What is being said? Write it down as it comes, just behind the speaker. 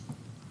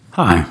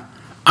Hi,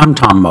 I'm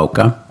Tom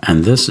Mocha,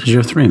 and this is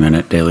your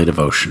 3-Minute Daily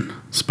Devotion,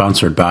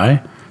 sponsored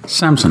by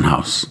Samson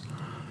House.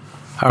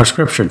 Our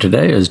scripture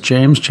today is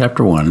James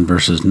chapter 1,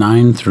 verses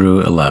 9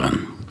 through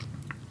 11.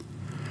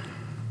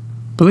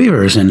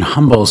 Believers in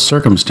humble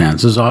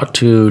circumstances ought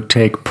to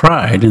take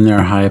pride in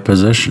their high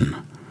position,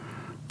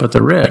 but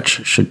the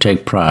rich should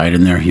take pride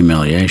in their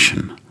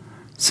humiliation,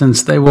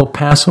 since they will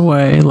pass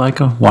away like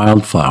a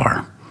wild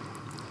flower.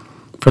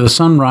 For the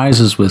sun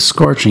rises with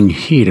scorching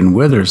heat and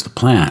withers the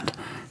plant.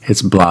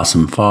 Its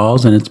blossom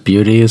falls, and its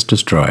beauty is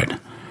destroyed.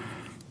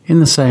 In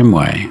the same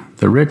way,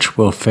 the rich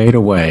will fade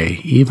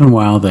away even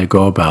while they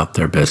go about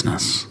their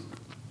business.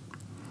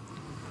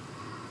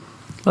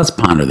 Let's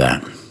ponder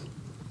that.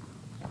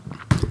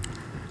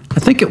 I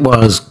think it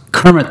was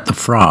Kermit the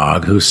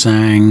Frog who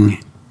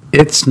sang,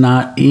 "It's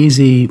not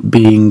easy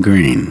being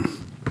green."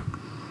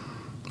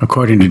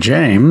 According to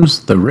James,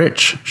 the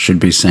rich should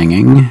be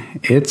singing,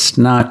 "It's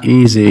not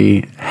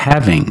easy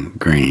having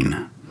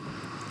green."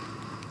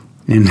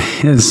 In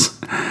his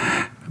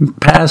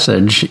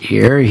passage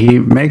here, he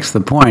makes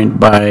the point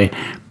by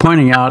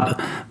pointing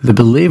out the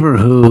believer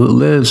who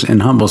lives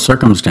in humble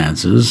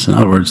circumstances, in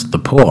other words, the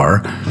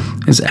poor,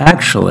 is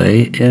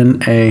actually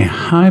in a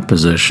high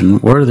position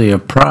worthy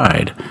of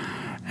pride,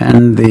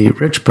 and the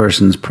rich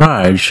person's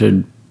pride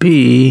should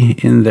be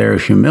in their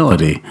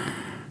humility,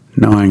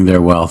 knowing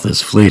their wealth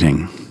is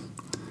fleeting.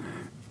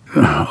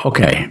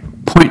 Okay,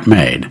 point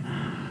made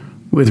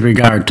with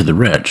regard to the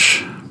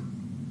rich.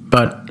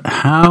 But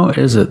how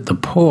is it the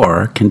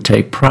poor can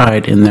take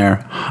pride in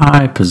their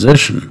high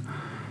position?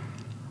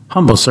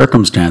 Humble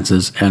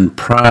circumstances and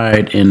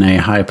pride in a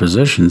high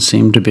position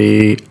seem to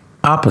be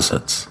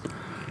opposites.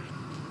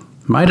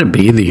 Might it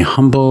be the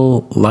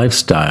humble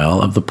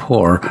lifestyle of the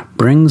poor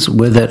brings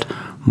with it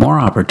more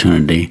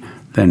opportunity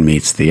than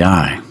meets the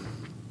eye?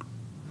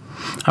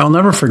 I will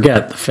never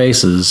forget the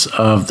faces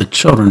of the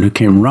children who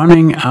came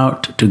running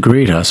out to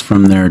greet us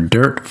from their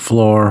dirt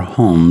floor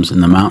homes in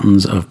the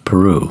mountains of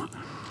Peru.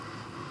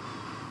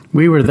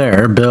 We were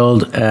there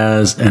billed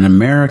as an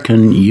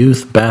American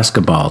youth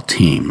basketball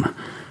team,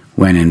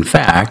 when in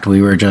fact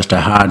we were just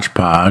a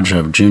hodgepodge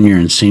of junior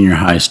and senior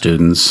high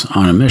students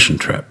on a mission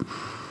trip.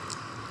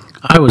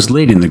 I was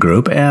leading the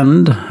group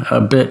and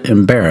a bit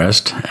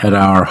embarrassed at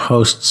our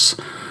host's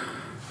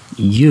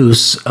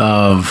use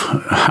of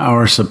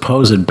our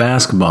supposed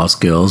basketball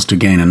skills to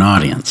gain an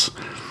audience.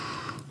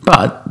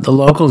 But the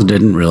locals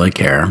didn't really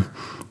care.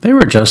 They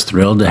were just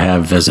thrilled to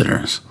have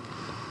visitors.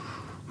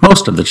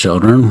 Most of the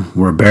children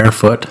were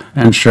barefoot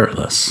and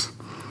shirtless,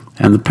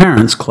 and the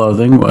parents'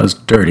 clothing was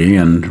dirty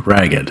and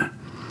ragged.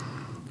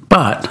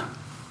 But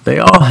they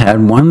all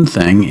had one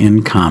thing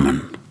in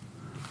common.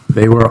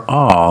 They were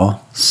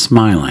all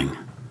smiling.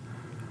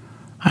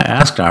 I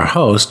asked our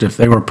host if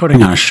they were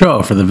putting on a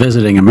show for the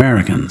visiting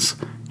Americans.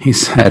 He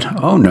said,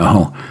 "Oh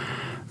no,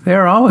 they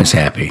are always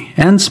happy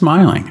and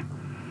smiling.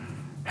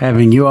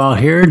 Having you all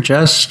here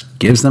just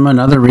gives them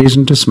another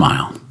reason to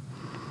smile."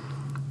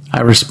 I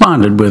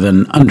responded with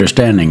an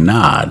understanding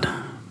nod,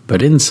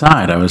 but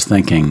inside I was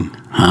thinking,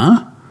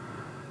 huh?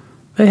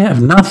 They have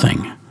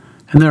nothing,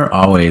 and they're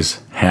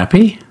always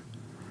happy?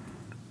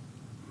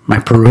 My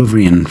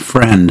Peruvian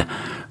friend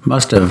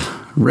must have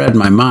read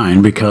my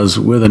mind because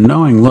with a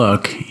knowing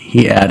look,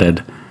 he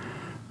added,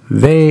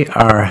 "They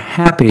are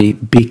happy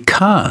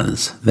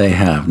because they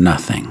have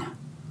nothing."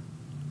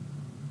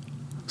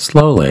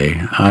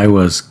 Slowly, I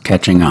was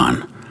catching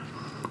on.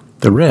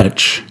 The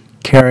rich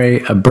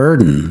carry a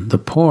burden the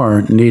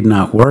poor need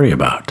not worry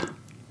about.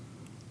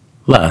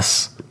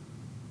 Less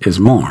is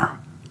more,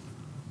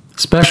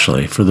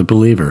 especially for the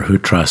believer who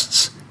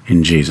trusts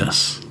in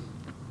Jesus.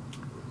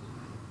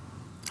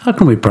 How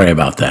can we pray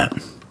about that?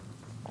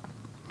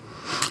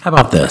 How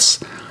about this?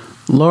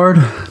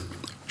 Lord,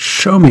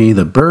 show me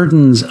the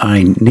burdens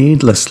I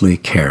needlessly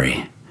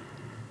carry,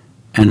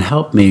 and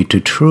help me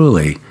to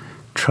truly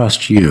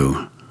trust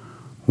you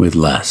with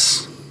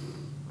less.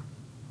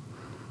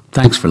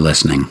 Thanks for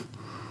listening,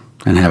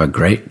 and have a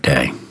great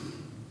day.